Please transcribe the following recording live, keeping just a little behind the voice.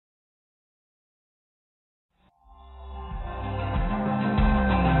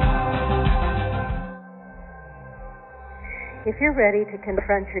If you're ready to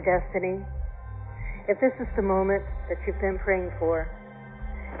confront your destiny, if this is the moment that you've been praying for,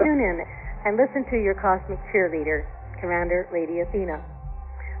 tune in and listen to your cosmic cheerleader, Commander Lady Athena,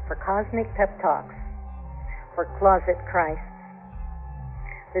 for Cosmic Pep Talks for Closet Christ.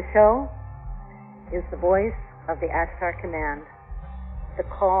 The show is the voice of the Ashtar Command. The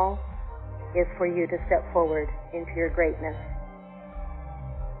call is for you to step forward into your greatness.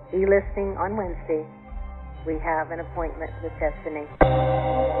 Be listening on Wednesday. We have an appointment with destiny.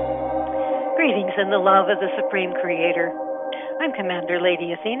 Greetings in the love of the Supreme Creator. I'm Commander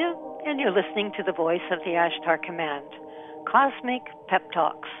Lady Athena, and you're listening to the voice of the Ashtar Command, Cosmic Pep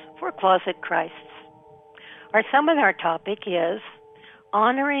Talks for Closet Christs. Our seminar topic is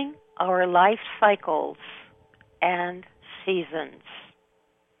honoring our life cycles and seasons.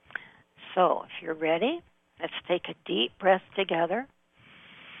 So, if you're ready, let's take a deep breath together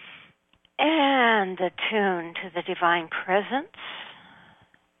and attune to the divine presence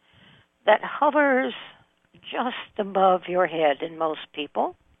that hovers just above your head in most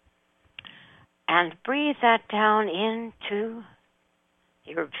people. And breathe that down into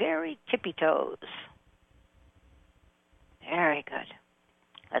your very tippy toes. Very good.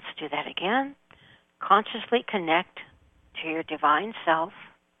 Let's do that again. Consciously connect to your divine self.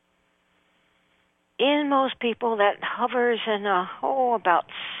 In most people, that hovers in about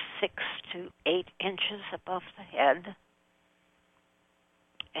 6 to 8 inches above the head.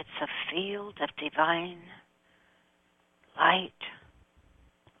 It's a field of divine light,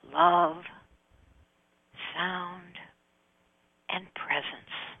 love, sound, and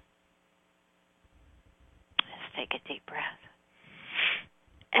presence. Let's take a deep breath.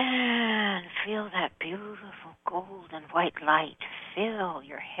 And feel that beautiful gold and white light fill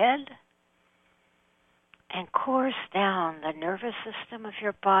your head and course down the nervous system of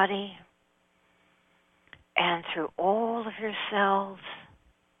your body and through all of your cells,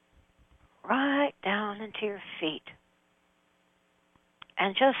 right down into your feet.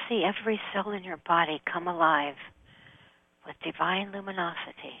 And just see every cell in your body come alive with divine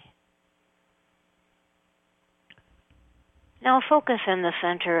luminosity. Now focus in the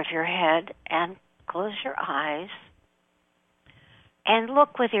center of your head and close your eyes and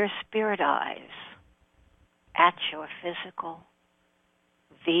look with your spirit eyes at your physical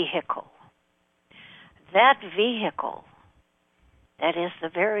vehicle. That vehicle that is the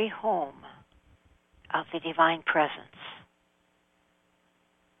very home of the divine presence.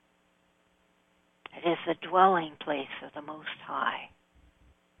 It is the dwelling place of the Most High.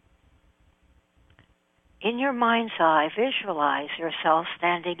 In your mind's eye, visualize yourself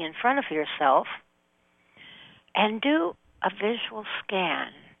standing in front of yourself and do a visual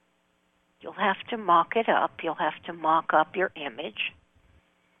scan. You'll have to mock it up. You'll have to mock up your image.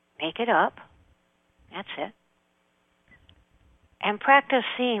 Make it up. That's it. And practice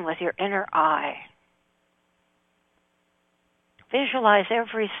seeing with your inner eye. Visualize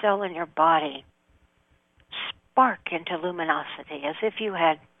every cell in your body spark into luminosity as if you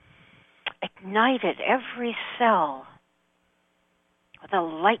had ignited every cell with a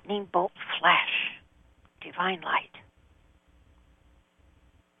lightning bolt flash, divine light.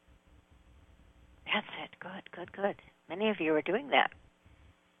 That's it. Good, good, good. Many of you are doing that.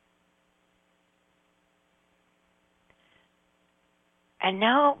 And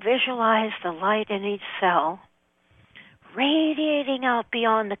now visualize the light in each cell radiating out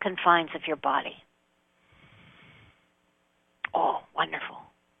beyond the confines of your body. Oh, wonderful.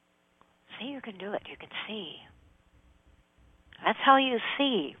 See, you can do it. You can see. That's how you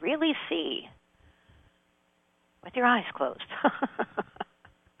see, really see, with your eyes closed.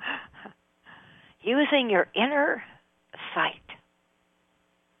 Using your inner sight.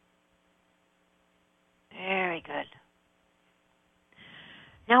 Very good.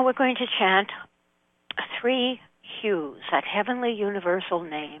 Now we're going to chant 3 hues, that heavenly universal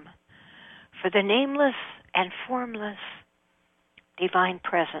name, for the nameless and formless divine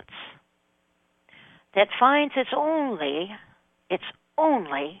presence that finds its only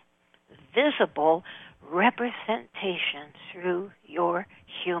visible representation through your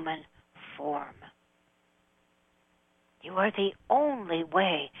human form. You are the only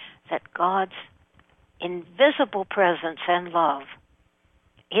way that God's invisible presence and love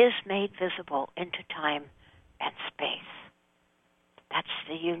is made visible into time and space. That's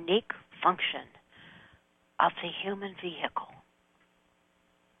the unique function of the human vehicle.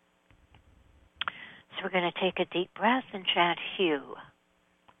 So we're going to take a deep breath and chant Hue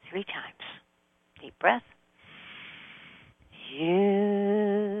 3 times. Deep breath. Hue.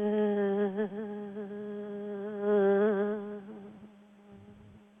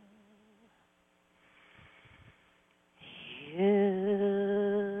 Hue.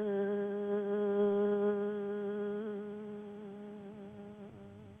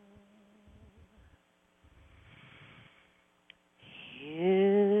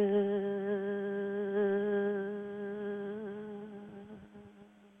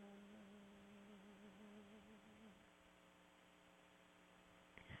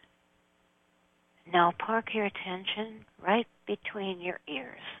 Now park your attention right between your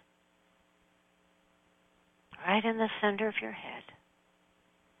ears, right in the center of your head,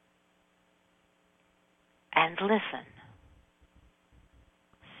 and listen.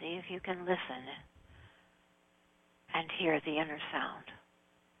 See if you can listen and hear the inner sound.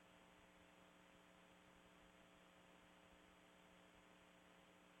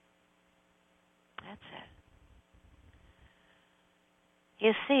 That's it.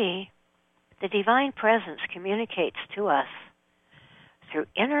 You see, the divine presence communicates to us through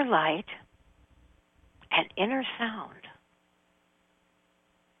inner light and inner sound.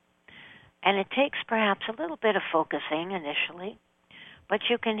 And it takes perhaps a little bit of focusing initially, but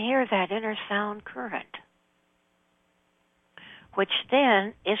you can hear that inner sound current, which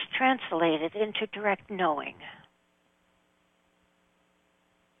then is translated into direct knowing.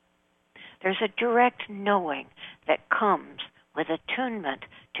 There's a direct knowing that comes with attunement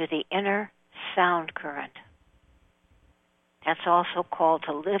to the inner sound current. That's also called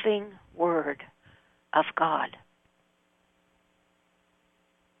the living word of God.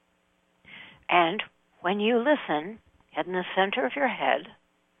 And when you listen in the center of your head,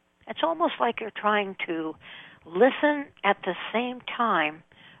 it's almost like you're trying to listen at the same time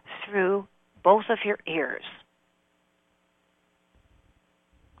through both of your ears.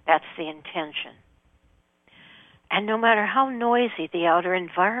 That's the intention. And no matter how noisy the outer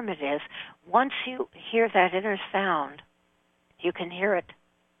environment is, once you hear that inner sound, you can hear it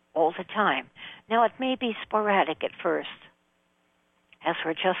all the time. Now, it may be sporadic at first, as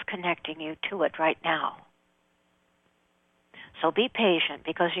we're just connecting you to it right now. So be patient,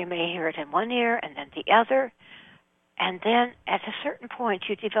 because you may hear it in one ear and then the other, and then at a certain point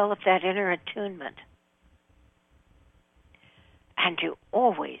you develop that inner attunement. And you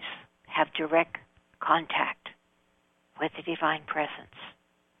always have direct contact with the divine presence.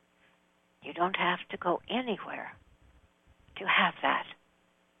 You don't have to go anywhere to have that.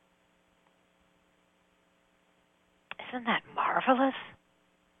 Isn't that marvelous?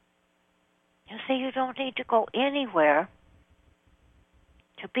 You see, you don't need to go anywhere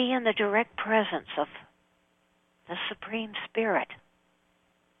to be in the direct presence of the Supreme Spirit.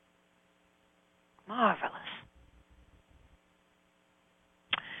 Marvelous.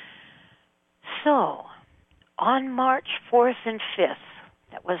 So, on March 4th and 5th,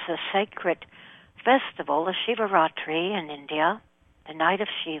 that was a sacred festival, the Shivaratri in India, the night of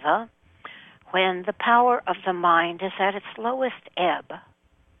Shiva, when the power of the mind is at its lowest ebb,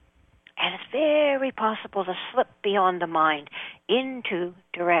 and it's very possible to slip beyond the mind into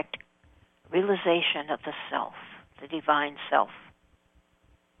direct realization of the self, the divine self.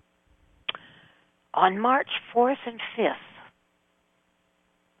 On March 4th and 5th,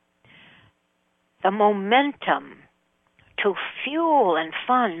 the momentum to fuel and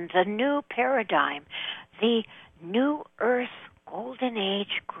fund the new paradigm, the new Earth Golden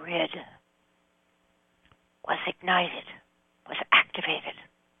Age grid, was ignited, was activated.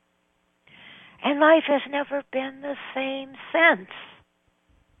 And life has never been the same since.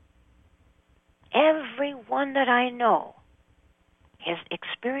 Everyone that I know is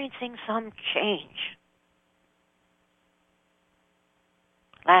experiencing some change.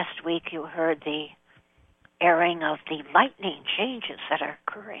 Last week you heard the airing of the lightning changes that are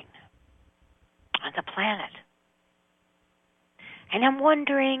occurring on the planet. And I'm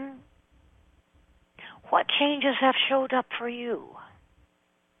wondering, what changes have showed up for you?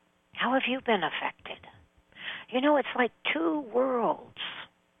 How have you been affected? You know, it's like two worlds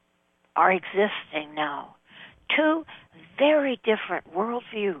are existing now. Two very different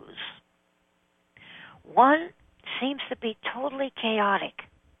worldviews. One seems to be totally chaotic.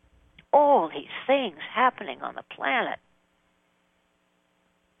 All these things happening on the planet.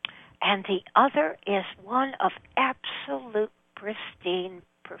 And the other is one of absolute pristine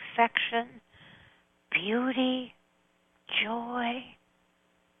perfection, beauty, joy,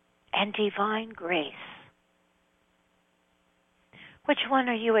 and divine grace. Which one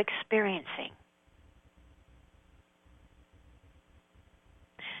are you experiencing?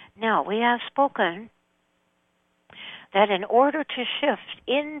 Now, we have spoken that in order to shift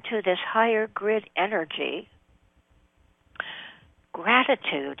into this higher grid energy,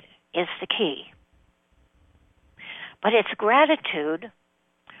 gratitude is the key. But it's gratitude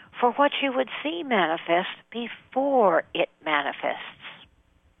for what you would see manifest before it manifests.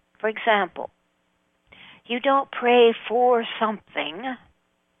 For example, you don't pray for something.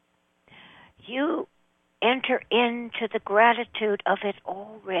 You enter into the gratitude of it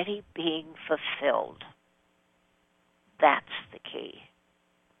already being fulfilled. That's the key.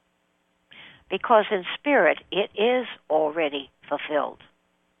 Because in spirit, it is already fulfilled.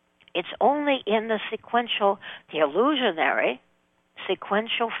 It's only in the illusionary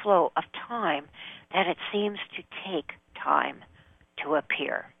sequential flow of time that it seems to take time to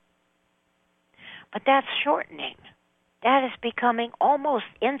appear. But that's shortening. That is becoming almost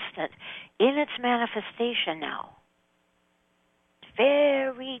instant in its manifestation now.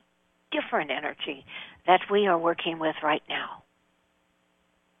 Very different energy that we are working with right now.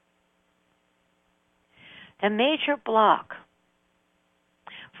 The major block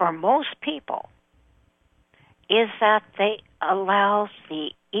for most people is that they allow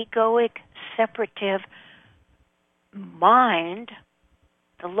the egoic, separative mind,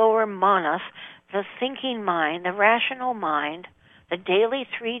 the lower manas, the thinking mind, the rational mind, the daily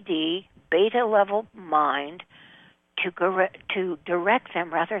 3D, beta level mind, to direct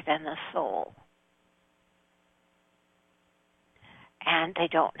them rather than the soul. And they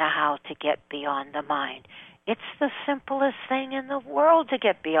don't know how to get beyond the mind. It's the simplest thing in the world to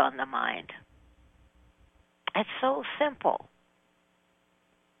get beyond the mind. It's so simple.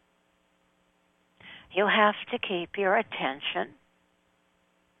 You have to keep your attention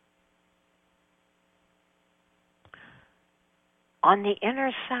on the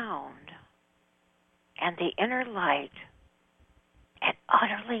inner sound and the inner light and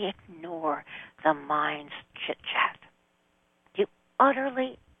utterly ignore the mind's chit-chat. You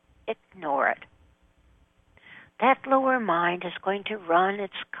utterly ignore it. That lower mind is going to run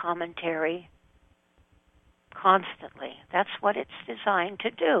its commentary constantly. That's what it's designed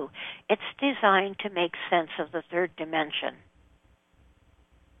to do. It's designed to make sense of the third dimension.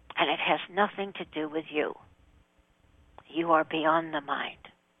 And it has nothing to do with you. You are beyond the mind.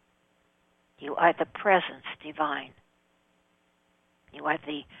 You are the presence divine. You are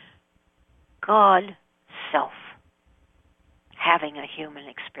the God self having a human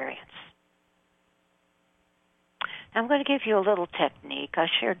experience. I'm going to give you a little technique. I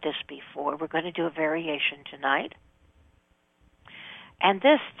shared this before. We're going to do a variation tonight. And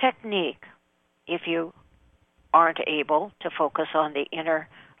this technique, if you aren't able to focus on the inner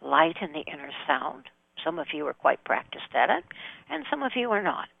light and the inner sound, some of you are quite practiced at it, and some of you are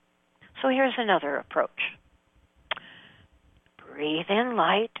not. So here's another approach. Breathe in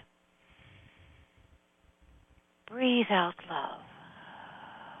light. Breathe out love.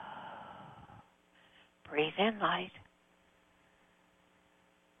 Breathe in light.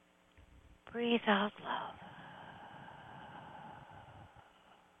 Breathe out love.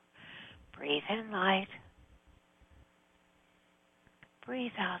 Breathe in light.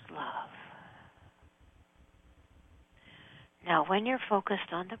 Breathe out love. Now, when you're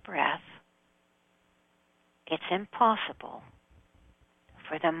focused on the breath, it's impossible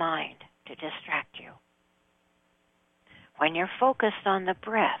for the mind to distract you. When you're focused on the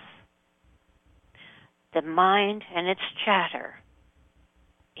breath, the mind and its chatter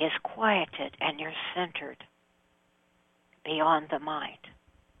is quieted and you're centered beyond the mind.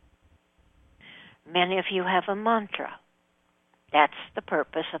 Many of you have a mantra. That's the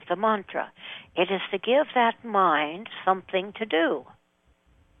purpose of the mantra. It is to give that mind something to do.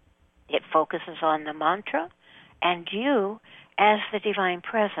 It focuses on the mantra, and you, as the divine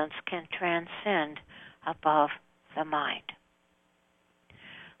presence, can transcend above the mind.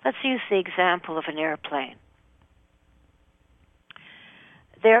 Let's use the example of an airplane.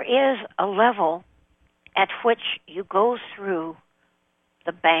 There is a level at which you go through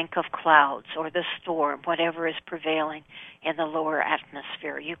the bank of clouds or the storm, whatever is prevailing in the lower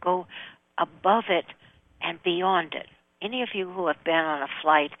atmosphere. You go above it and beyond it. Any of you who have been on a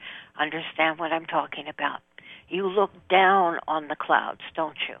flight understand what I'm talking about. You look down on the clouds,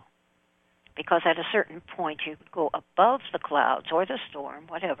 don't you? Because at a certain point you go above the clouds or the storm,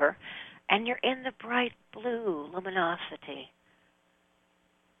 whatever, and you're in the bright blue luminosity.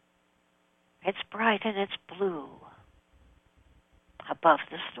 It's bright and it's blue above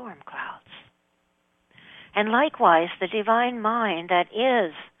the storm clouds. And likewise, the divine mind that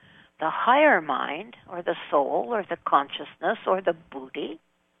is the higher mind, or the soul, or the consciousness, or the buddhi,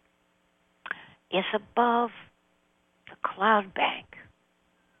 is above the cloud bank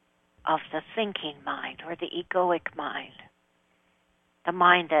of the thinking mind, or the egoic mind. The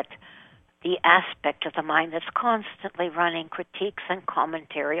mind that, the aspect of the mind that's constantly running critiques and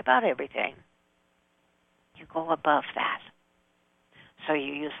commentary about everything. You go above that. So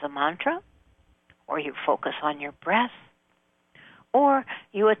you use the mantra, or you focus on your breath, or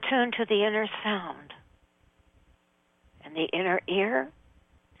you attune to the inner sound and the inner ear,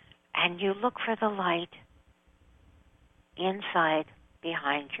 and you look for the light inside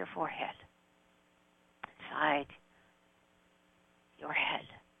behind your forehead, inside your head.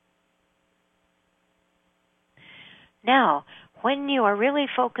 Now, When you are really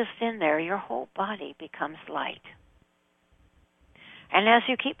focused in there, your whole body becomes light. And as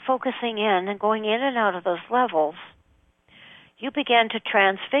you keep focusing in and going in and out of those levels, you begin to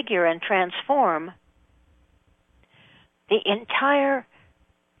transfigure and transform the entire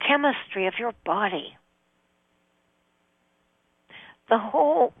chemistry of your body. The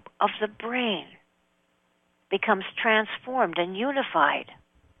whole of the brain becomes transformed and unified.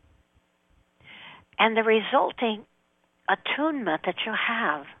 And the resulting attunement that you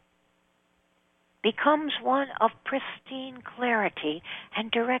have becomes one of pristine clarity and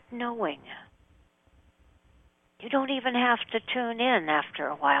direct knowing. You don't even have to tune in after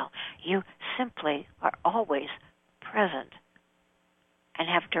a while. You simply are always present and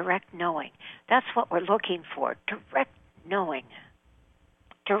have direct knowing. That's what we're looking for, direct knowing.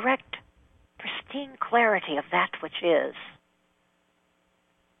 Direct, pristine clarity of that which is.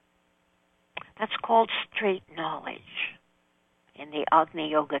 That's called straight knowledge in the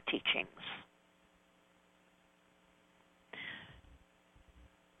Agni Yoga teachings.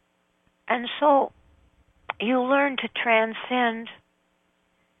 And so you learn to transcend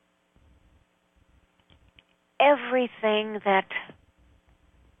everything that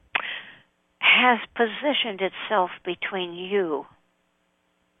has positioned itself between you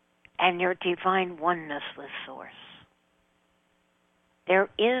and your divine oneness with Source. There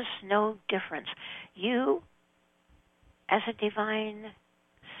is no difference. You, as a divine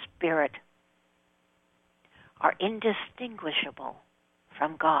spirit, are indistinguishable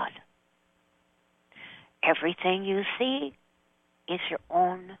from God. Everything you see is your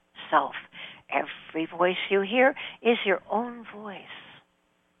own self. Every voice you hear is your own voice.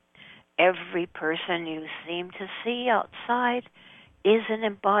 Every person you seem to see outside is an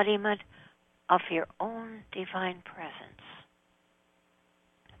embodiment of your own divine presence.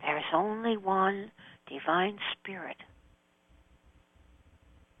 There is only one divine spirit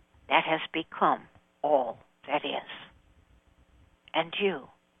that has become all that is. And you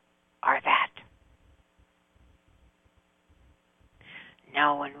are that.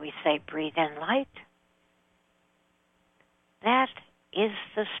 Now when we say breathe in light, that is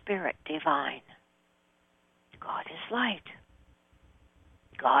the spirit divine. God is light.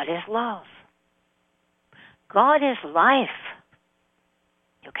 God is love. God is life.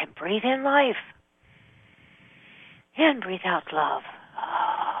 You can breathe in life and breathe out love.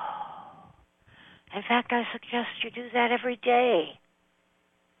 In fact, I suggest you do that every day.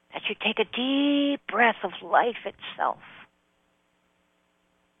 That you take a deep breath of life itself.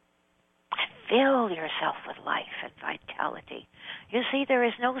 And fill yourself with life and vitality. You see, there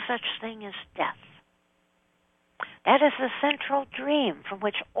is no such thing as death. That is the central dream from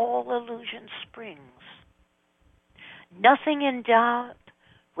which all illusion springs. Nothing endowed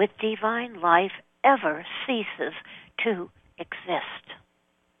with divine life ever ceases to exist.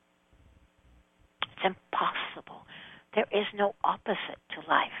 It's impossible. There is no opposite to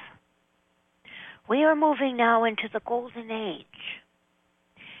life. We are moving now into the golden age.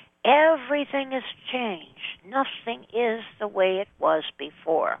 Everything has changed. Nothing is the way it was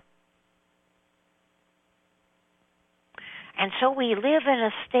before. And so we live in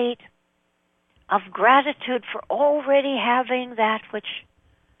a state of gratitude for already having that which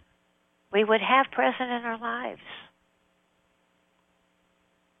we would have present in our lives.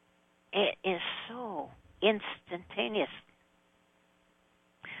 It is so instantaneous.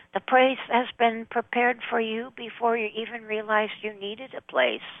 The place has been prepared for you before you even realized you needed a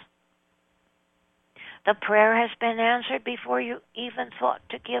place. The prayer has been answered before you even thought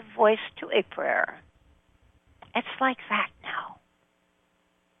to give voice to a prayer. It's like that now.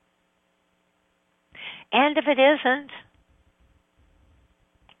 And if it isn't,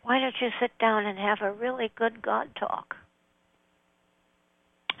 why don't you sit down and have a really good God talk?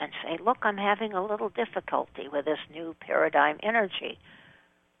 And say, look, I'm having a little difficulty with this new paradigm energy.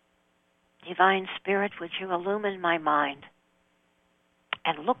 Divine Spirit, would you illumine my mind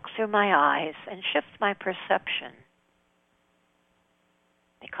and look through my eyes and shift my perception?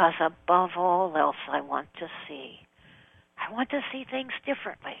 Because above all else, I want to see. I want to see things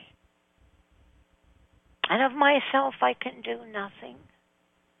differently. And of myself, I can do nothing.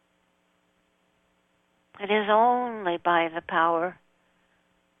 It is only by the power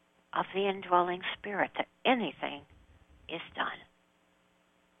of the indwelling Spirit that anything is done.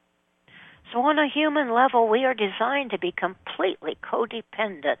 So on a human level, we are designed to be completely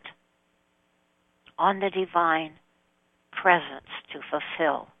codependent on the divine presence to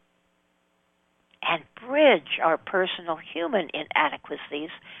fulfill and bridge our personal human inadequacies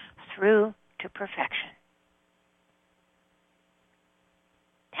through to perfection.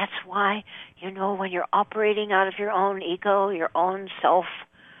 That's why, when you're operating out of your own ego, your own self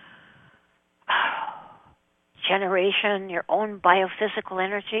generation, your own biophysical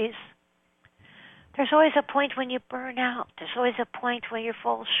energies, there's always a point when you burn out. There's always a point when you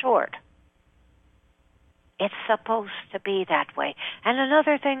fall short. It's supposed to be that way. And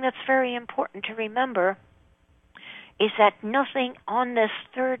another thing that's very important to remember is that nothing on this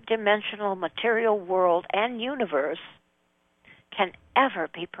third dimensional material world and universe can ever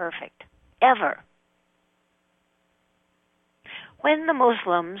be perfect. Ever. When the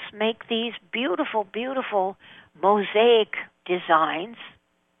Muslims make these beautiful, beautiful mosaic designs,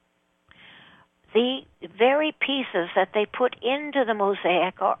 the very pieces that they put into the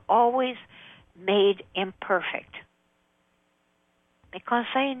mosaic are always made imperfect, because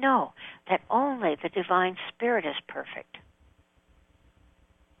they know that only the Divine Spirit is perfect.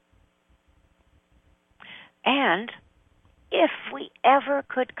 And if we ever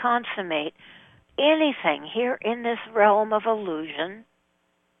could consummate anything here in this realm of illusion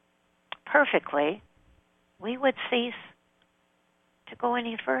perfectly, we would cease to go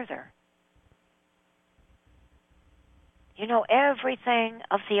any further. Everything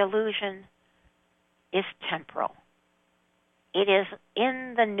of the illusion is temporal. It is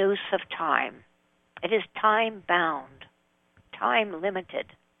in the noose of time. It is time-bound, time-limited.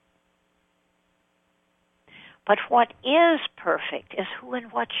 But what is perfect is who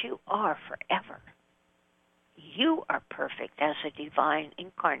and what you are forever. You are perfect as a divine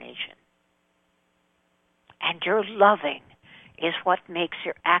incarnation. And your loving is what makes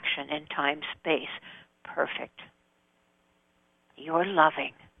your action in time-space perfect. You're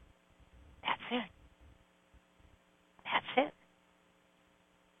loving. That's it. That's it.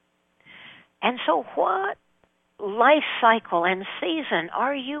 And so what life cycle and season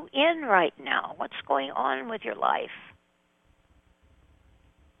are you in right now? What's going on with your life?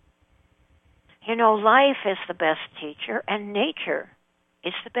 Life is the best teacher, and nature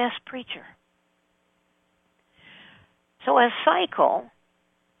is the best preacher. So a cycle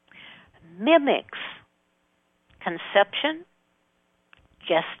mimics conception,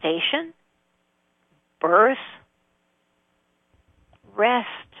 gestation, birth, rest,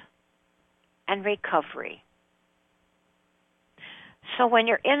 and recovery. So when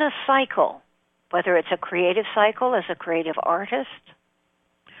you're in a cycle, whether it's a creative cycle as a creative artist,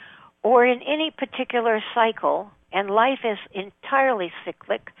 or in any particular cycle, and life is entirely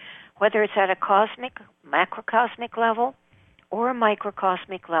cyclic, whether it's at a cosmic, macrocosmic level, or a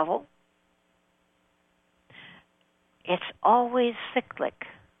microcosmic level, it's always cyclic.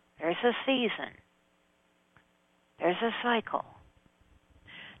 There's a season. There's a cycle.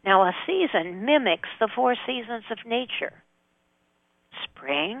 Now, a season mimics the 4 seasons of nature: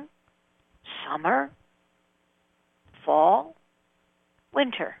 spring, summer, fall,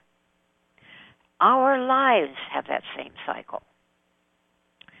 winter. Our lives have that same cycle.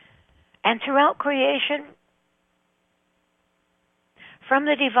 And throughout creation, from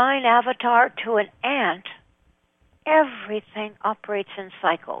the divine avatar to an ant, everything operates in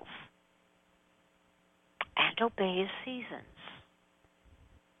cycles and obeys seasons.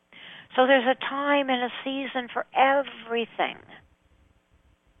 So there's a time and a season for everything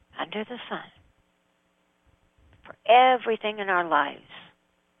under the sun, for everything in our lives.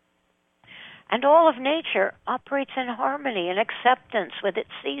 And all of nature operates in harmony and acceptance with its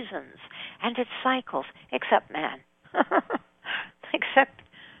seasons and its cycles, except man, except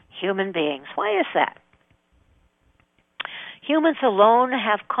human beings. Why is that? Humans alone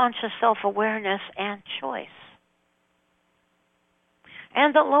have conscious self-awareness and choice.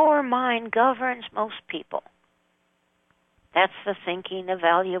 And the lower mind governs most people. That's the thinking,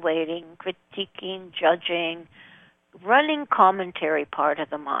 evaluating, critiquing, judging, running commentary part of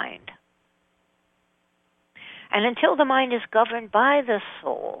the mind. And until the mind is governed by the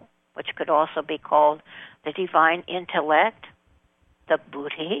soul, which could also be called the divine intellect, the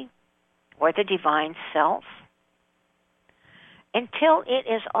buddhi, or the divine self, until it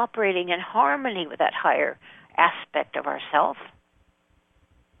is operating in harmony with that higher aspect of ourself,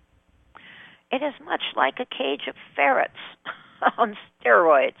 it is much like a cage of ferrets on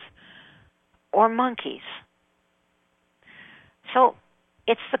steroids or monkeys. So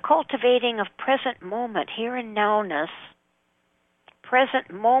it's the cultivating of present moment, here and nowness,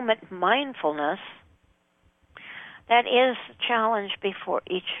 present moment mindfulness, that is the challenge before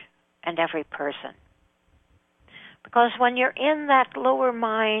each and every person. Because when you're in that lower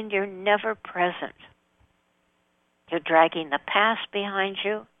mind, you're never present. You're dragging the past behind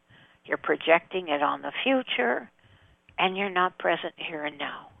you, you're projecting it on the future, and you're not present here and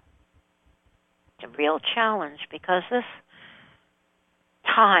now. It's a real challenge because this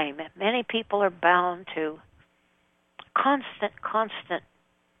time. Many people are bound to constant,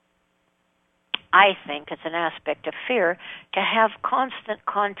 I think it's an aspect of fear, to have constant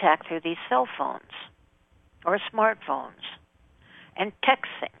contact through these cell phones or smartphones and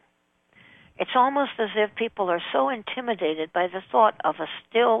texting. It's almost as if people are so intimidated by the thought of a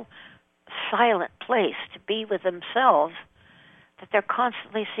still, silent place to be with themselves that they're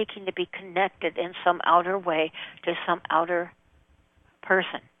constantly seeking to be connected in some outer way to some outer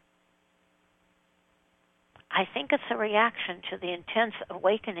person. I think it's a reaction to the intense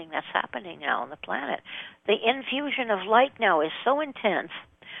awakening that's happening now on the planet. The infusion of light now is so intense.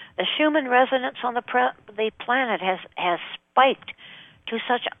 The Schumann resonance on the planet has spiked to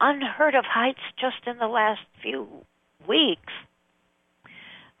such unheard of heights just in the last few weeks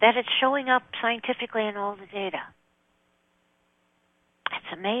that it's showing up scientifically in all the data.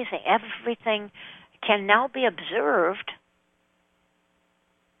 It's amazing. Everything can now be observed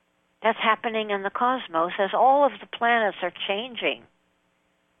that's happening in the cosmos as all of the planets are changing.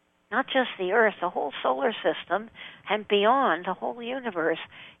 Not just the Earth, the whole solar system and beyond, the whole universe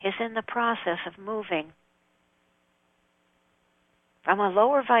is in the process of moving from a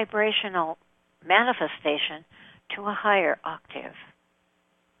lower vibrational manifestation to a higher octave.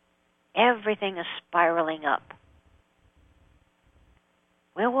 Everything is spiraling up.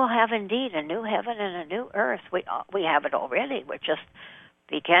 We will have indeed a new heaven and a new earth. We have it already. We're just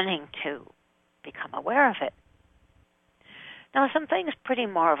beginning to become aware of it. Now, some things pretty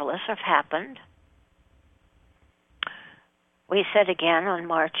marvelous have happened. We said again on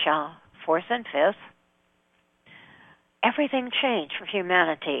March 4th and 5th, everything changed for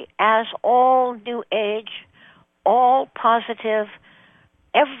humanity as all New Age, all positive,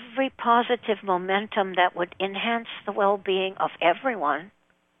 every positive momentum that would enhance the well-being of everyone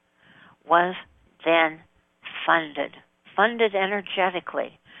was then funded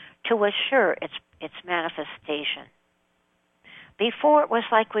energetically to assure its manifestation. Before, it was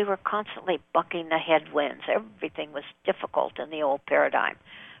like we were constantly bucking the headwinds. Everything was difficult in the old paradigm.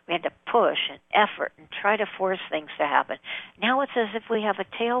 We had to push and effort and try to force things to happen. Now it's as if we have a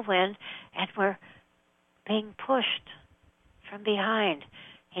tailwind and we're being pushed from behind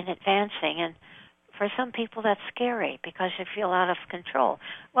in advancing. And for some people that's scary because you feel out of control.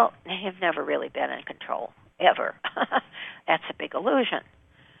 Well, you've never really been in control, ever. That's a big illusion.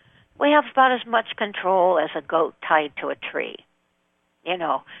 We have about as much control as a goat tied to a tree. You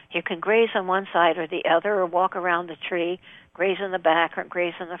know, you can graze on one side or the other or walk around the tree, graze in the back or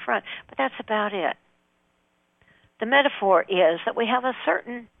graze in the front, but that's about it. The metaphor is that we have a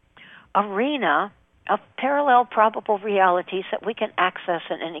certain arena of parallel probable realities that we can access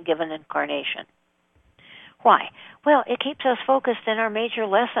in any given incarnation. Why? Well, it keeps us focused in our major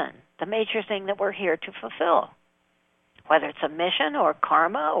lesson, the major thing that we're here to fulfill. Whether it's a mission or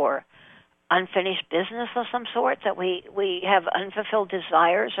karma or unfinished business of some sort that we have unfulfilled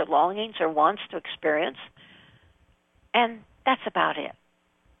desires or longings or wants to experience. And that's about it.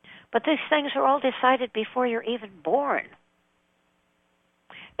 But these things are all decided before you're even born.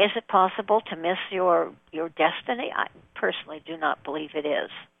 Is it possible to miss your destiny? I personally do not believe it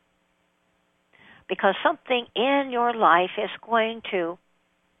is. Because something in your life is going to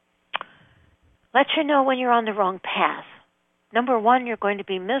let you know when you're on the wrong path. Number one, you're going to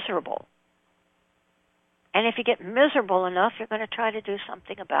be miserable. And if you get miserable enough, you're going to try to do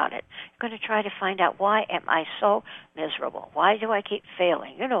something about it. You're going to try to find out, why am I so miserable? Why do I keep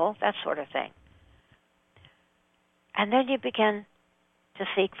failing? You know, that sort of thing. And then you begin to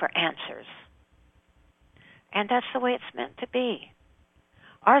seek for answers. And that's the way it's meant to be.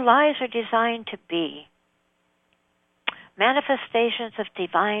 Our lives are designed to be manifestations of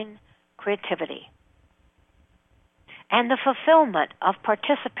divine creativity and the fulfillment of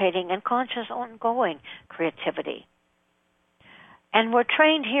participating in conscious ongoing creativity. And we're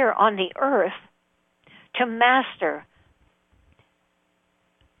trained here on the earth to master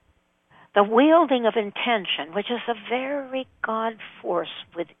the wielding of intention, which is a very God force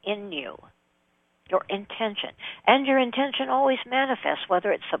within you, your intention. And your intention always manifests,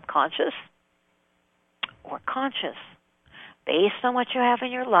 whether it's subconscious or conscious. Based on what you have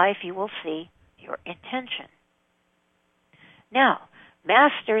in your life, you will see your intention. Now,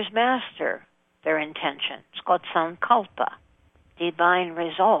 masters master their intention. It's called sankalpa, divine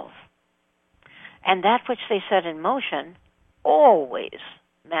resolve. And that which they set in motion always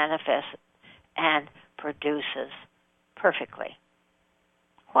manifests and produces perfectly.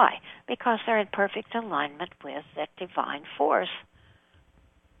 Why? Because they're in perfect alignment with that divine force,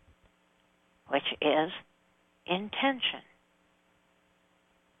 which is intention.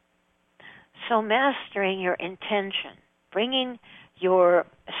 So mastering your intention, bringing your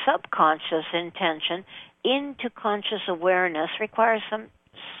subconscious intention into conscious awareness requires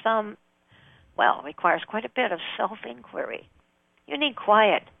requires quite a bit of self-inquiry. You need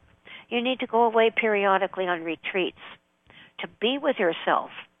quiet. You need to go away periodically on retreats to be with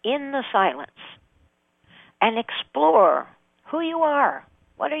yourself in the silence and explore who you are.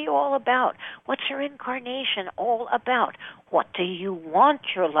 What are you all about? What's your incarnation all about? What do you want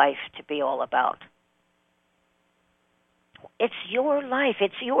your life to be all about? It's your life.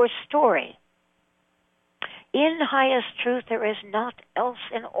 It's your story. In highest truth, there is naught else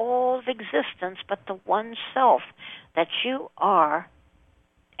in all of existence but the one self that you are,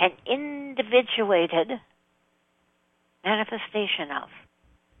 an individuated manifestation of.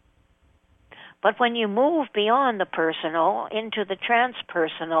 But when you move beyond the personal into the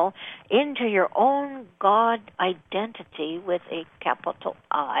transpersonal, into your own God identity with a capital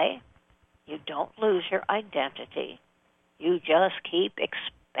I, you don't lose your identity. You just keep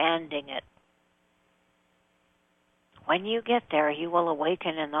expanding it. When you get there, you will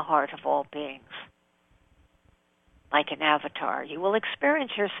awaken in the heart of all beings. Like an avatar, you will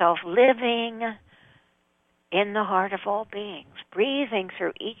experience yourself living in the heart of all beings, breathing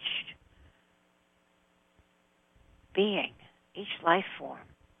through each being, each life form.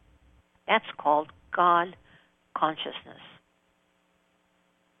 That's called God consciousness.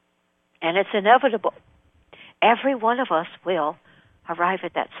 And it's inevitable. Every one of us will arrive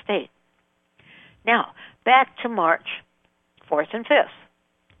at that state. Now, back to March 4th and 5th,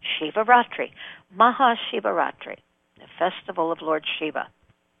 Shivaratri, Mahashivaratri, the festival of Lord Shiva,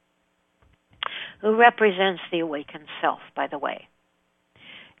 who represents the awakened self, by the way.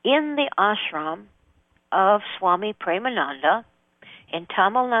 In the ashram of Swami Premananda in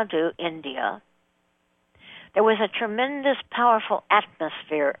Tamil Nadu, India, there was a tremendous, powerful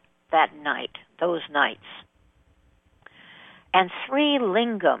atmosphere that night, those nights. And 3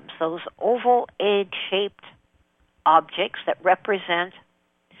 lingams, those oval egg-shaped objects that represent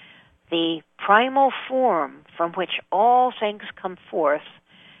the primal form from which all things come forth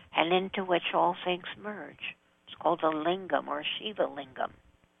and into which all things merge. It's called a lingam or Shiva lingam.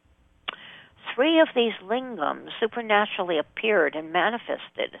 3 of these lingams supernaturally appeared and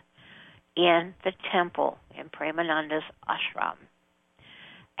manifested in the temple in Premananda's ashram.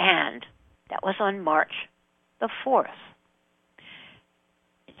 And that was on March the 4th,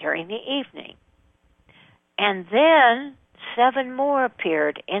 during the evening. And then 7 more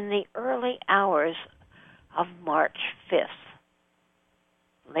appeared in the early hours of March 5th,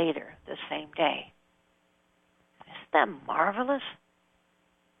 later the same day. Isn't that marvelous?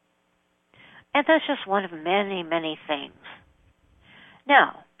 And that's just one of many, many things.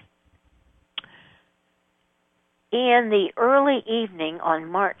 Now, in the early evening on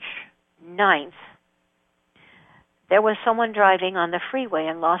March 9th, there was someone driving on the freeway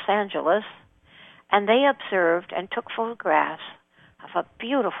in Los Angeles, and they observed and took photographs of a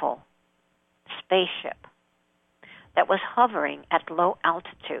beautiful spaceship that was hovering at low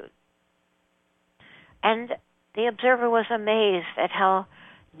altitude. And the observer was amazed at how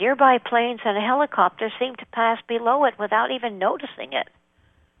nearby planes and a helicopter seemed to pass below it without even noticing it.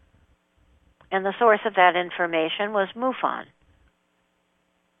 And the source of that information was MUFON.com.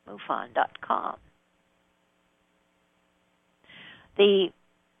 The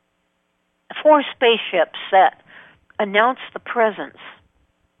 4 spaceships that announced the presence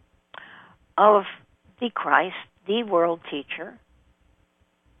of the Christ, the world teacher,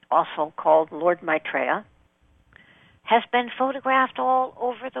 also called Lord Maitreya, has been photographed all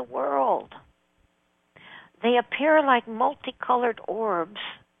over the world. They appear like multicolored orbs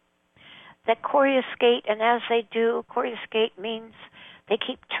that coruscate, and as they do, coruscate means they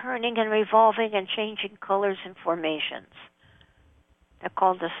keep turning and revolving and changing colors and formations. They're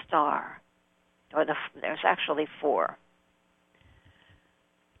called the star, or there's actually 4.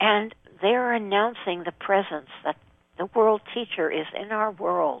 And they're announcing the presence that the world teacher is in our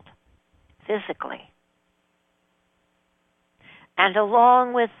world, physically. And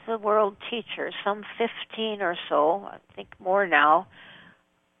along with the world teacher, some 15 or so, I think more now,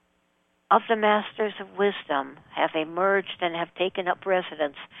 of the masters of wisdom have emerged and have taken up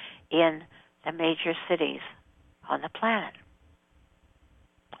residence in the major cities on the planet.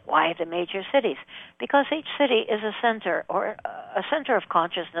 Why the major cities? Because each city is a center of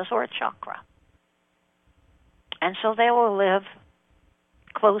consciousness or a chakra. And so they will live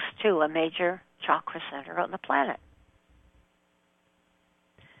close to a major chakra center on the planet.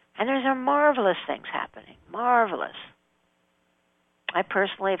 And there's some marvelous things happening. Marvelous. I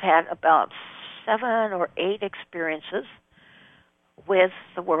personally have had about 7 or 8 experiences with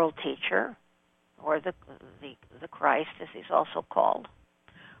the world teacher, or the Christ, as he's also called,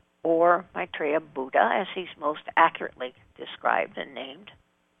 or Maitreya Buddha, as he's most accurately described and named.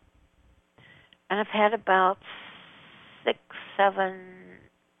 And I've had about 6, 7,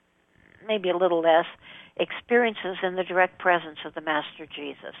 maybe a little less, experiences in the direct presence of the Master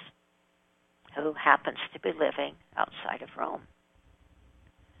Jesus, who happens to be living outside of Rome.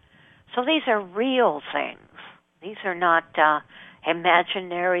 So these are real things. These are not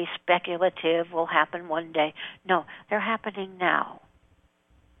imaginary, speculative, will happen one day. No, they're happening now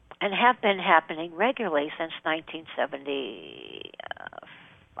and have been happening regularly since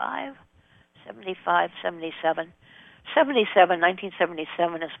 1975, 77.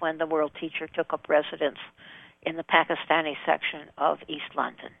 1977 is when the world teacher took up residence in the Pakistani section of East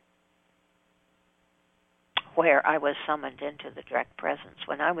London, where I was summoned into the direct presence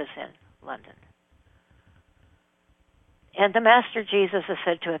when I was in London. And the Master Jesus is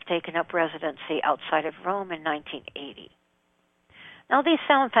said to have taken up residency outside of Rome in 1980. Now, these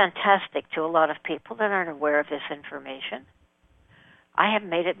sound fantastic to a lot of people that aren't aware of this information. I have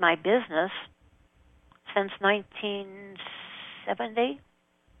made it my business since 1970,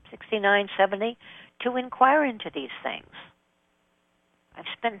 69, 70, to inquire into these things. I've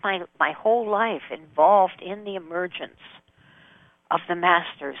spent my whole life involved in the emergence of the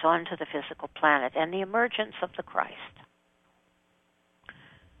masters onto the physical planet and the emergence of the Christ.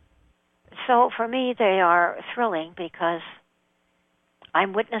 So for me, they are thrilling because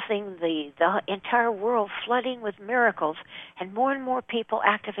I'm witnessing the entire world flooding with miracles and more people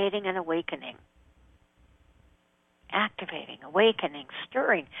activating and awakening. Activating, awakening,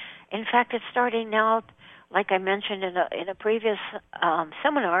 stirring. In fact, it's starting now, like I mentioned in a previous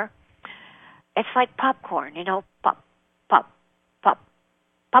seminar. It's like popcorn, pop, pop, pop, pop,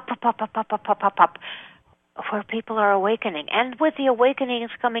 pop, pop, pop, pop, pop, pop, pop, pop, where people are awakening. And with the awakening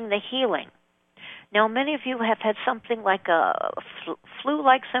is coming the healing. Now, many of you have had something like a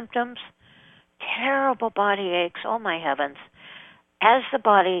flu-like symptoms, terrible body aches, oh my heavens, as the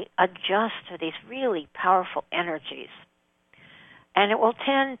body adjusts to these really powerful energies. And it will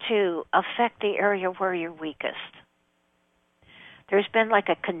tend to affect the area where you're weakest. There's been like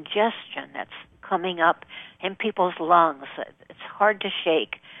a congestion that's coming up in people's lungs. It's hard to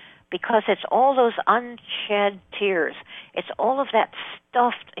shake because it's all those unshed tears. It's all of that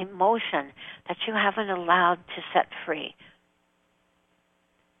stuffed emotion that you haven't allowed to set free.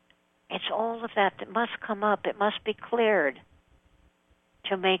 It's all of that must come up. It must be cleared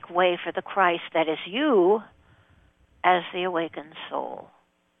to make way for the Christ that is you as the awakened soul.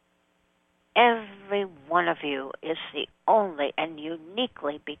 Every one of you is the only and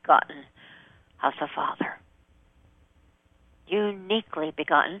uniquely begotten of the Father. Uniquely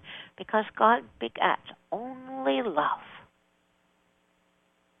begotten because God begat only love.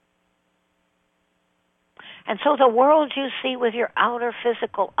 And so the world you see with your outer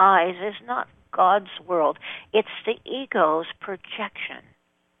physical eyes is not God's world. It's the ego's projection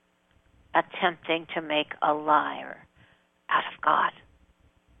attempting to make a liar out of God.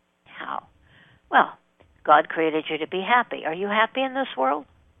 How? Well, God created you to be happy. Are you happy in this world?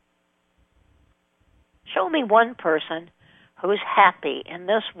 Show me one person who's happy in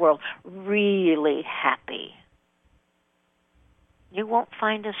this world, really happy. You won't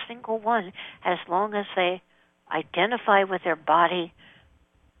find a single one as long as they identify with their body,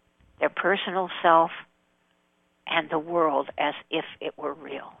 their personal self, and the world as if it were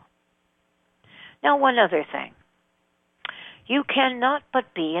real. Now, one other thing. You cannot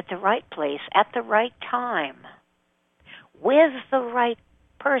but be at the right place at the right time with the right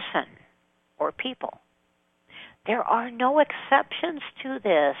person or people. There are no exceptions to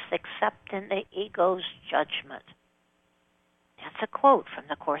this except in the ego's judgment. That's a quote from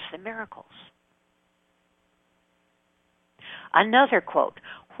the Course in Miracles. Another quote,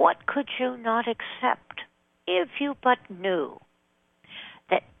 what could you not accept if you but knew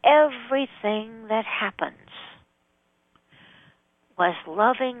that everything that happens was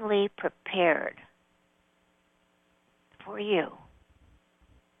lovingly prepared for you,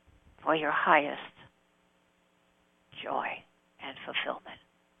 for your highest joy and fulfillment.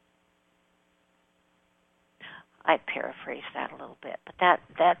 I paraphrase that a little bit, but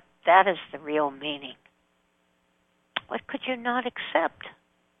that is the real meaning. What could you not accept?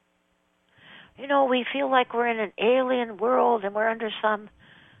 We feel like we're in an alien world and we're under some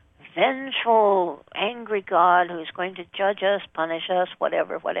vengeful, angry God who's going to judge us, punish us,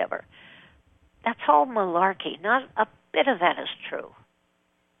 whatever. That's all malarkey. Not a bit of that is true.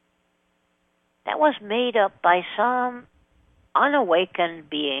 That was made up by some unawakened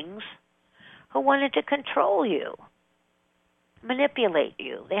beings who wanted to control you, manipulate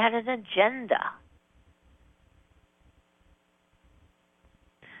you. They had an agenda.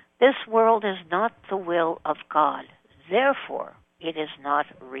 This world is not the will of God. Therefore, it is not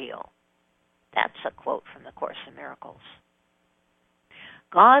real. That's a quote from the Course in Miracles.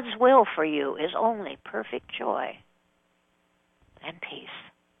 God's will for you is only perfect joy and peace.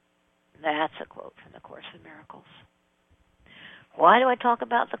 That's a quote from the Course in Miracles. Why do I talk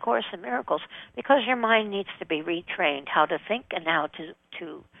about the Course in Miracles? Because your mind needs to be retrained how to think and how to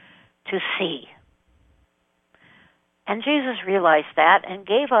see. And Jesus realized that and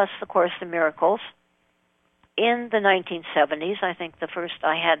gave us the Course in Miracles in the 1970s. I think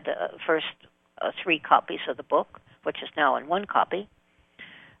I had the first 3 copies of the book, which is now in 1 copy.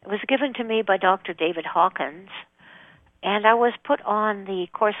 It was given to me by Dr. David Hawkins, and I was put on the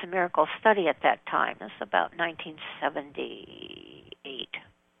Course in Miracles study at that time. This is about 1978.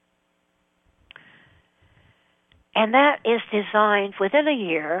 And that is designed within a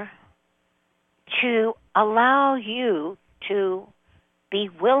year to allow you to be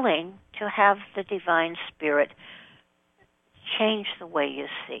willing to have the Divine Spirit change the way you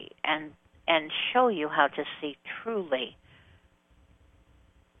see and show you how to see truly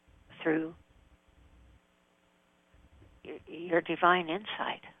through your divine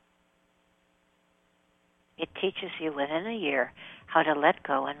insight. It teaches you within a year how to let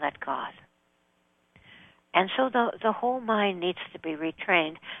go and let God. And so the whole mind needs to be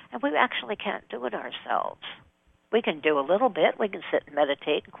retrained, and we actually can't do it ourselves. We can do a little bit. We can sit and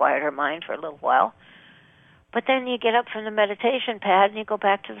meditate and quiet our mind for a little while. But then you get up from the meditation pad and you go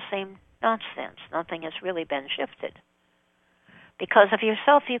back to the same nonsense. Nothing has really been shifted. Because of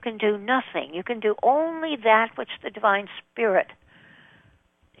yourself, you can do nothing. You can do only that which the Divine Spirit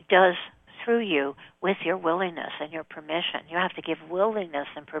does through you with your willingness and your permission. You have to give willingness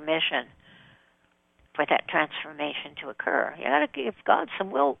and permission for that transformation to occur. You got to give God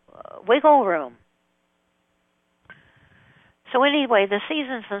some wiggle room. So anyway, the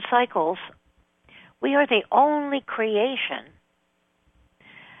seasons and cycles, we are the only creation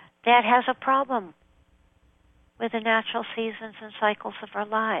that has a problem with the natural seasons and cycles of our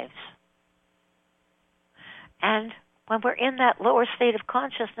lives. And when we're in that lower state of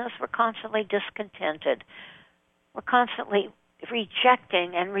consciousness, we're constantly discontented. We're constantly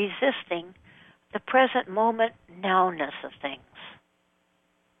rejecting and resisting the present moment nowness of things.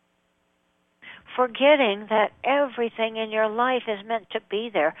 Forgetting that everything in your life is meant to be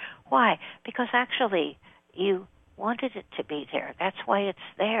there. Why? Because actually you wanted it to be there. That's why it's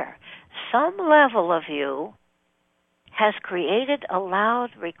there. Some level of you has created, allowed,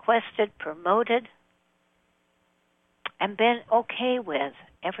 requested, promoted, and been okay with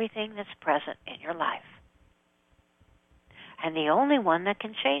everything that's present in your life. And the only one that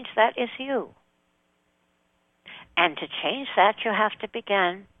can change that is you. And to change that, you have to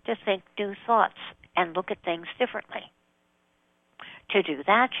begin to think new thoughts and look at things differently. To do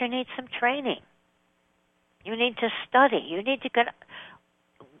that, you need some training. You need to study. You need to get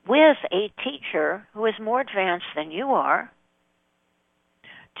with a teacher who is more advanced than you are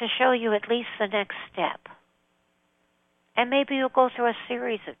to show you at least the next step. And maybe you'll go through a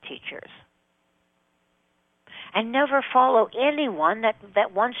series of teachers. And never follow anyone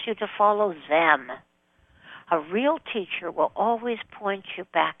that wants you to follow them. A real teacher will always point you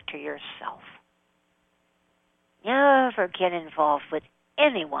back to yourself. Never get involved with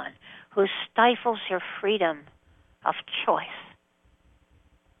anyone who stifles your freedom of choice.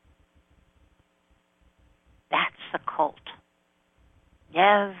 That's the cult.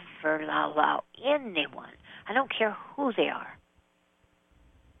 Never allow anyone, I don't care who they are,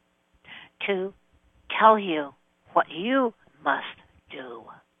 to tell you what you must do.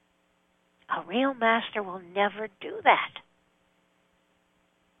 A real master will never do that.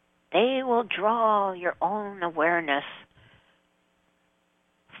 They will draw your own awareness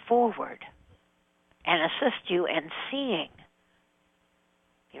forward and assist you in seeing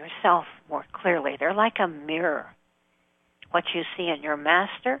yourself more clearly. They're like a mirror. What you see in your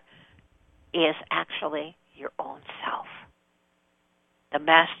master is actually your own self. The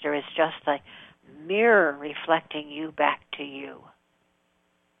master is just a mirror reflecting you back to you.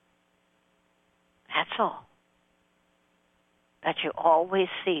 That's all. That you always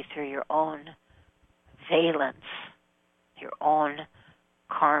see through your own valence, your own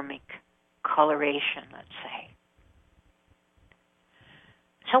karmic coloration, let's say.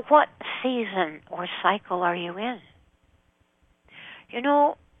 So what season or cycle are you in? You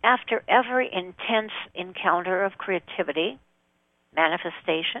know, after every intense encounter of creativity,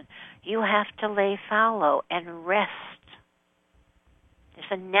 manifestation, you have to lay fallow and rest.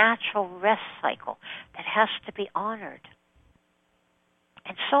 There's a natural rest cycle that has to be honored.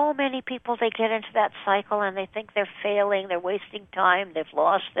 And so many people, they get into that cycle and they think they're failing, they're wasting time, they've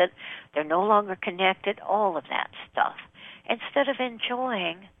lost it, they're no longer connected, all of that stuff, instead of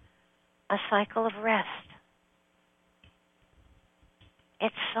enjoying a cycle of rest.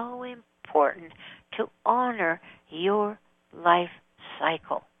 It's so important to honor your life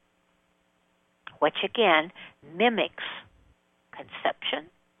cycle, which again mimics conception,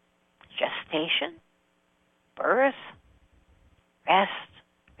 gestation, birth, rest,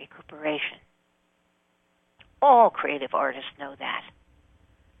 recuperation. All creative artists know that.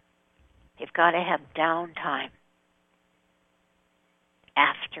 You've got to have downtime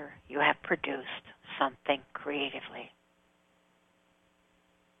after you have produced something creatively.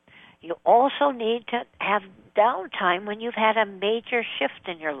 You also need to have downtime when you've had a major shift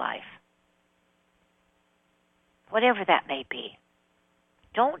in your life, whatever that may be.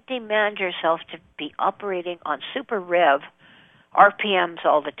 Don't demand yourself to be operating on super rev RPMs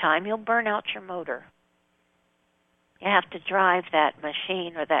all the time. You'll burn out your motor. You have to drive that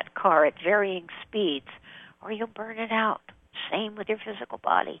machine or that car at varying speeds, or you'll burn it out. Same with your physical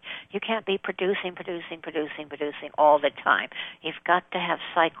body. You can't be producing all the time. You've got to have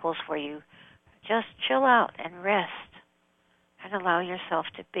cycles where you just chill out and rest and allow yourself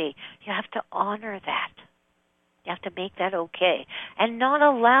to be. You have to honor that. You have to make that okay. And not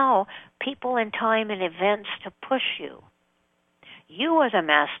allow people and time and events to push you. You are the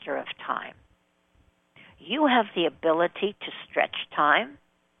master of time. You have the ability to stretch time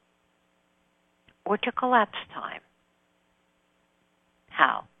or to collapse time.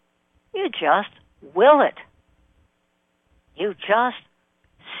 How? You just will it. You just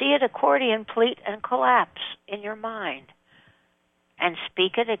see it accordion pleat and collapse in your mind and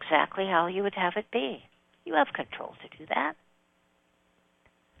speak it exactly how you would have it be. You have control to do that.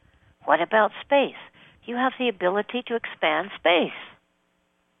 What about space? You have the ability to expand space.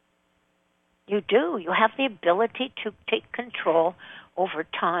 You do. You have the ability to take control over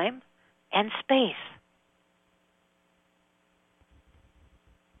time and space.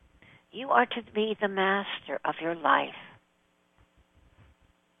 You are to be the master of your life.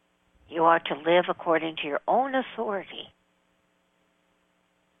 You are to live according to your own authority.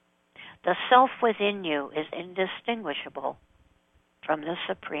 The self within you is indistinguishable from the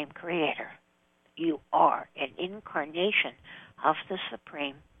Supreme Creator. You are an incarnation of the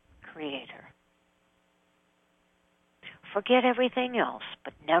Supreme Creator. Forget everything else,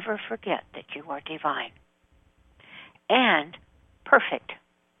 but never forget that you are divine and perfect.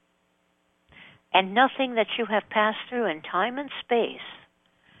 And nothing that you have passed through in time and space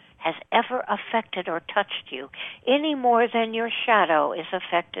has ever affected or touched you any more than your shadow is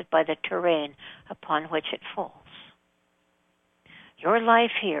affected by the terrain upon which it falls. Your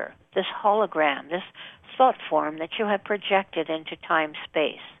life here, this hologram, this thought form that you have projected into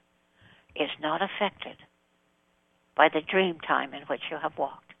time-space, is not affected by the dream time in which you have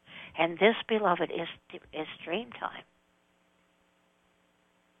walked. And this, beloved, is dream time.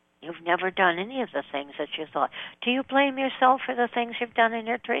 You've never done any of the things that you thought. Do you blame yourself for the things you've done in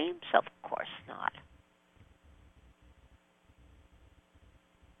your dreams? Of course not.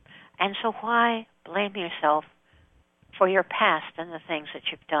 And so why blame yourself for your past and the things that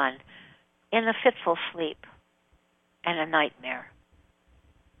you've done in a fitful sleep and a nightmare?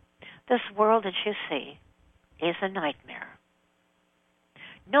 This world that you see is a nightmare.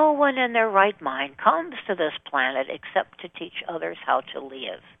 No one in their right mind comes to this planet except to teach others how to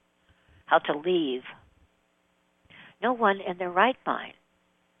live. How to leave. No one in their right mind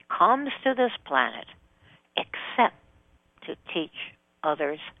comes to this planet except to teach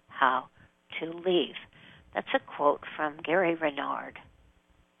others how to leave. That's a quote from Gary Renard,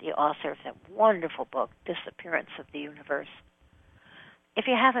 the author of that wonderful book, Disappearance of the Universe. If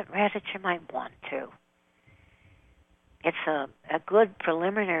you haven't read it, you might want to. It's a good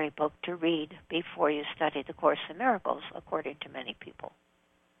preliminary book to read before you study the Course in Miracles, according to many people.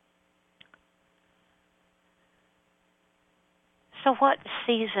 So what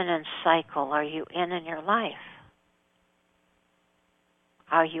season and cycle are you in your life?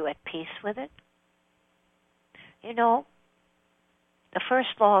 Are you at peace with it? You know, the first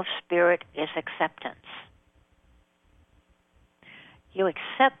law of spirit is acceptance. You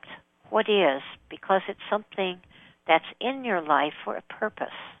accept what is because it's something that's in your life for a purpose.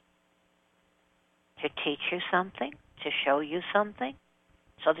 To teach you something, to show you something,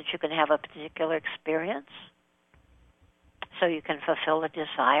 so that you can have a particular experience, so you can fulfill a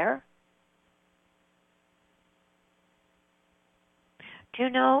desire. Do you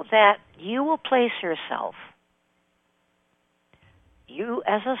know that you will place yourself, you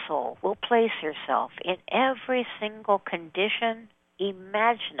as a soul will place yourself in every single condition,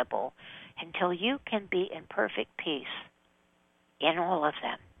 imaginable until you can be in perfect peace in all of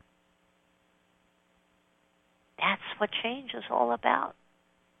them. That's what change is all about.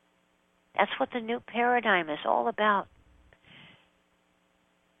 That's what the new paradigm is all about.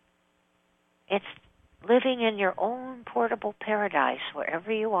 It's living in your own portable paradise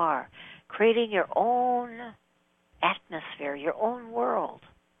wherever you are, creating your own atmosphere, your own world.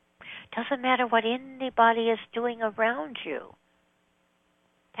 Doesn't matter what anybody is doing around you.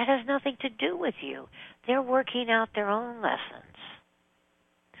 That has nothing to do with you. They're working out their own lessons.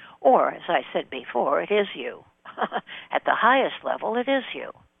 Or, as I said before, it is you. At the highest level, it is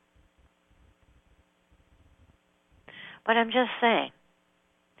you. But I'm just saying,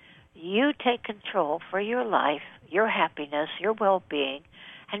 you take control for your life, your happiness, your well-being,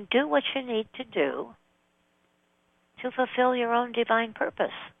 and do what you need to do to fulfill your own divine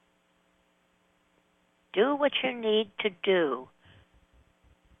purpose. Do what you need to do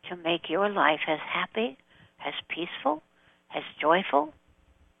to make your life as happy, as peaceful, as joyful,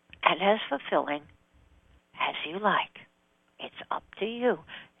 and as fulfilling as you like. It's up to you.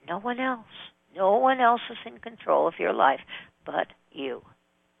 No one else. No one else is in control of your life but you.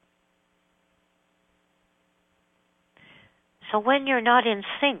 So when you're not in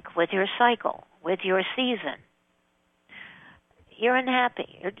sync with your cycle, with your season, you're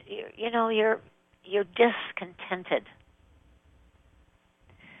unhappy. You're discontented.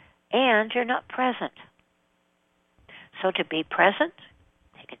 And you're not present. So to be present,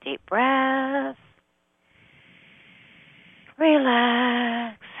 take a deep breath.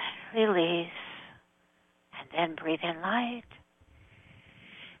 Relax, release, and then breathe in light.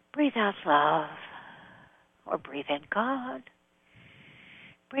 Breathe out love, or breathe in God.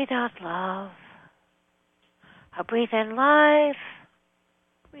 Breathe out love, or breathe in life.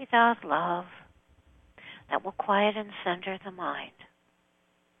 Breathe out love. That will quiet and center the mind.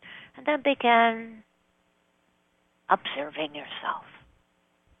 And then begin observing yourself.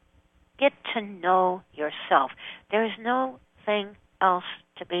 Get to know yourself. There is no thing else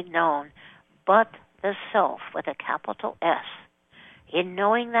to be known but the self with a capital S. In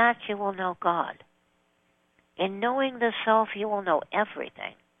knowing that, you will know God. In knowing the self, you will know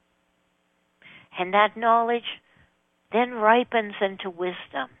everything. And that knowledge then ripens into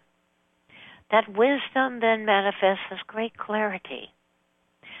wisdom. That wisdom then manifests as great clarity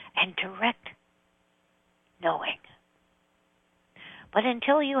and direct knowing. But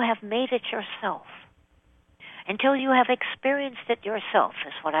until you have made it yourself, until you have experienced it yourself,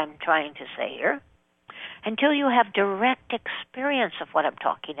 is what I'm trying to say here, until you have direct experience of what I'm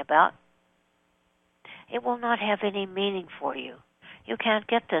talking about, it will not have any meaning for you. You can't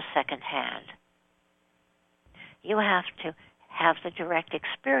get this secondhand. You have to have the direct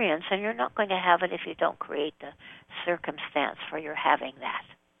experience, and you're not going to have it if you don't create the circumstance for your having that.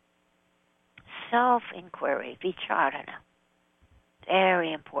 Self-inquiry, vicharana.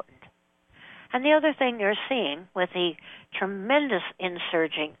 Very important. And the other thing you're seeing with the tremendous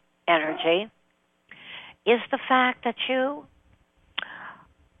insurging energy is the fact that you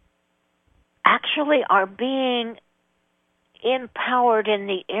actually are being empowered in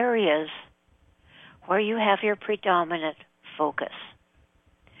the areas where you have your predominant focus.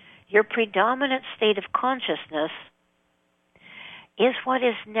 Your predominant state of consciousness is what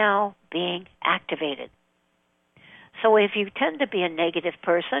is now being activated. So if you tend to be a negative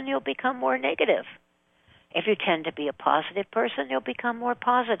person, you'll become more negative. If you tend to be a positive person, you'll become more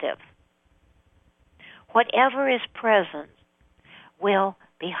positive. Whatever is present will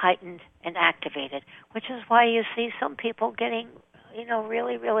be heightened and activated, which is why you see some people getting,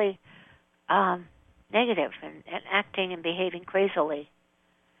 really, really negative and acting and behaving crazily.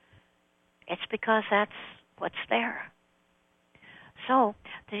 It's because that's what's there. So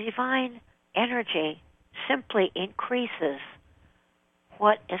the divine energy simply increases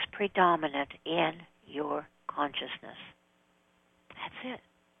what is predominant in your consciousness. That's it.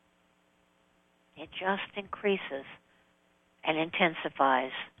 It just increases and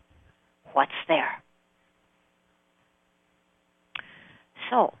intensifies what's there.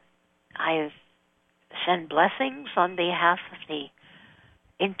 So, I send blessings on behalf of the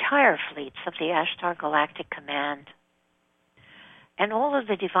entire fleets of the Ashtar Galactic Command and all of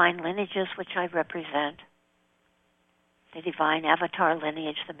the divine lineages which I represent, the divine avatar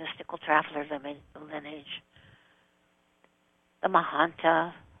lineage, the mystical traveler lineage, the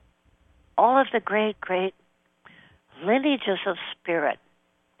Mahanta, all of the great, great lineages of spirit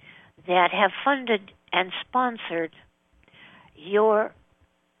that have funded and sponsored your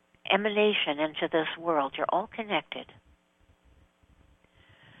emanation into this world. You're all connected.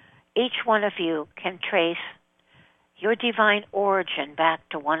 Each one of you can trace your divine origin back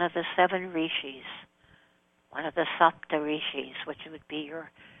to one of the 7 rishis, one of the Sapta rishis, which would be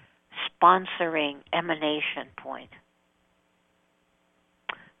your sponsoring emanation point.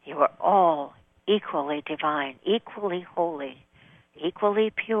 You are all equally divine, equally holy,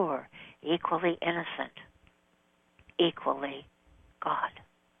 equally pure, equally innocent, equally God.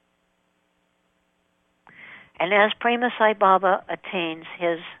 And as Prema Sai Baba attains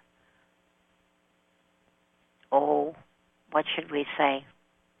his, what should we say,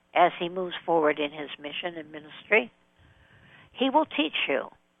 as he moves forward in his mission and ministry, he will teach you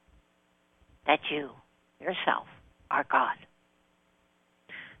that you, yourself, are God.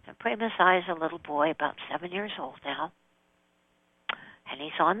 And Prema Sai is a little boy, about 7 years old now, and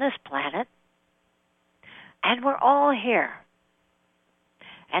he's on this planet, and we're all here.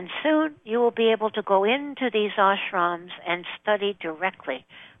 And soon you will be able to go into these ashrams and study directly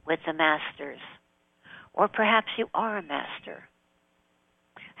with the masters. Or perhaps you are a master,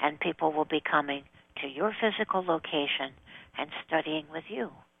 and people will be coming to your physical location and studying with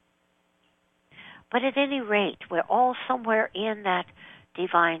you. But at any rate, we're all somewhere in that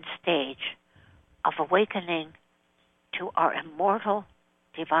divine stage of awakening to our immortal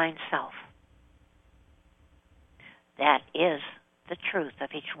divine self. That is the truth of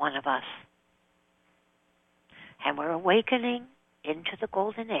each one of us. And we're awakening into the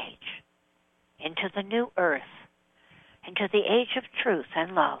golden age, into the new earth, into the age of truth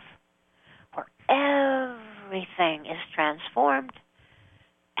and love, where everything is transformed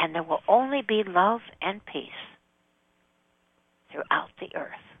and there will only be love and peace throughout the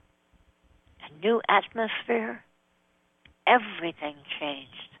earth. A new atmosphere, everything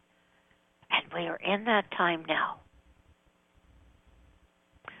changed, and we are in that time now.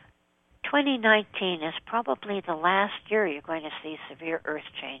 2019 is probably the last year you're going to see severe earth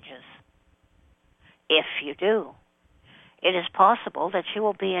changes. If you do, it is possible that you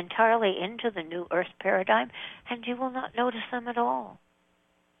will be entirely into the new earth paradigm and you will not notice them at all.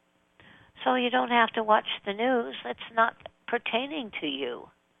 So you don't have to watch the news. It's not pertaining to you.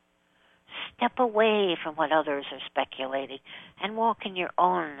 Step away from what others are speculating and walk in your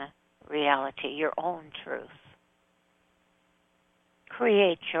own reality, your own truth.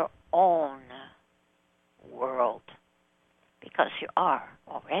 Create your own world, because you are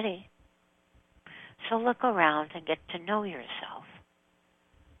already. So look around and get to know yourself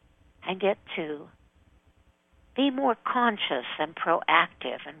and get to be more conscious and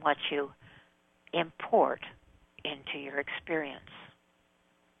proactive in what you import into your experience.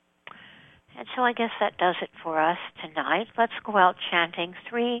 And so I guess that does it for us tonight. Let's go out chanting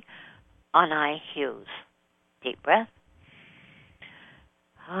 3 Anai hues. Deep breath.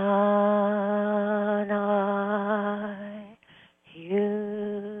 Anai hu.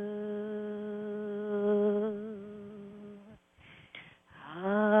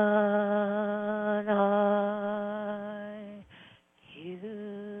 Anai hu.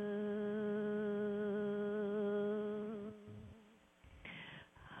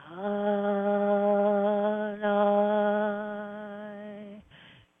 Anai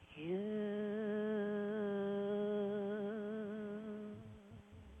hu.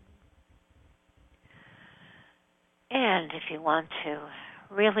 And if you want to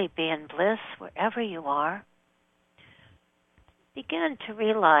really be in bliss wherever you are, begin to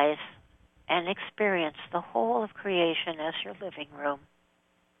realize and experience the whole of creation as your living room,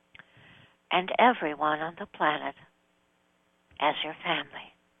 and everyone on the planet as your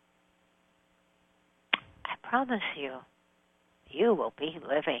family. I promise you, you will be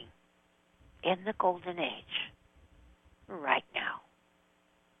living in the golden age right now.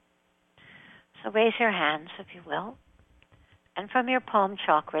 So raise your hands, if you will, and from your palm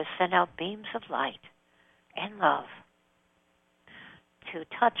chakras send out beams of light and love to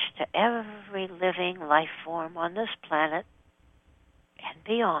touch to every living life form on this planet and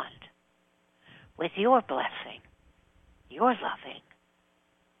beyond with your blessing, your loving,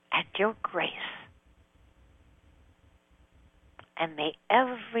 and your grace. And may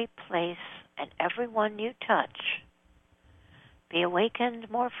every place and everyone you touch be awakened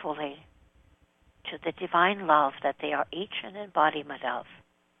more fully to the divine love that they are each an embodiment of.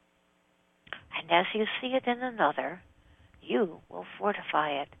 And as you see it in another, you will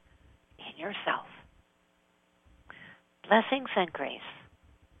fortify it in yourself. Blessings and grace.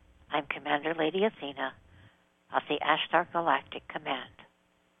 I'm Commander Lady Athena of the Ashtar Galactic Command.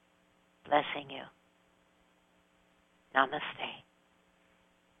 Blessing you. Namaste.